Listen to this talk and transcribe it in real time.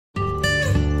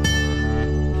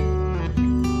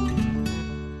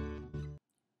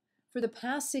For the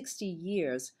past 60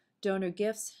 years, donor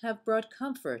gifts have brought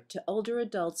comfort to older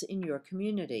adults in your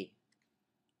community.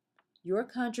 Your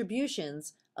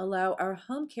contributions allow our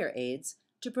home care aides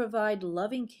to provide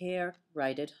loving care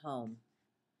right at home.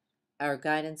 Our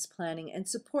guidance planning and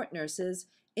support nurses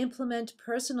implement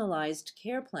personalized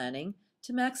care planning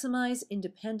to maximize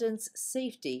independence,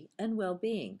 safety, and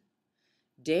well-being.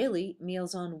 Daily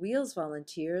Meals on Wheels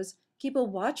volunteers keep a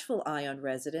watchful eye on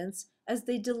residents as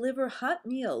they deliver hot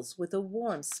meals with a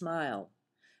warm smile.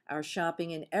 Our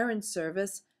shopping and errand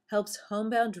service helps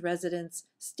homebound residents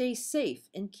stay safe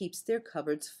and keeps their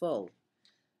cupboards full.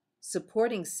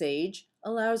 Supporting SAGE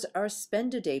allows our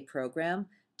Spend a Day program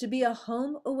to be a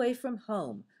home away from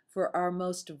home for our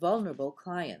most vulnerable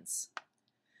clients.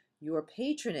 Your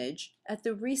patronage at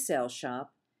the resale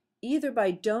shop, either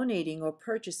by donating or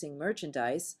purchasing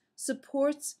merchandise,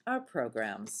 supports our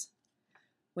programs.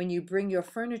 When you bring your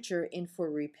furniture in for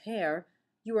repair,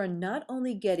 you are not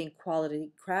only getting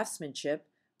quality craftsmanship,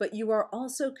 but you are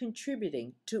also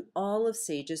contributing to all of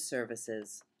SAGE's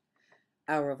services.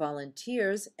 Our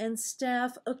volunteers and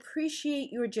staff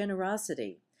appreciate your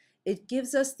generosity. It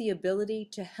gives us the ability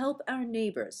to help our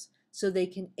neighbors so they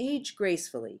can age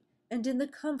gracefully and in the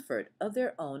comfort of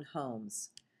their own homes.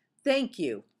 Thank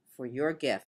you for your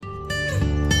gift.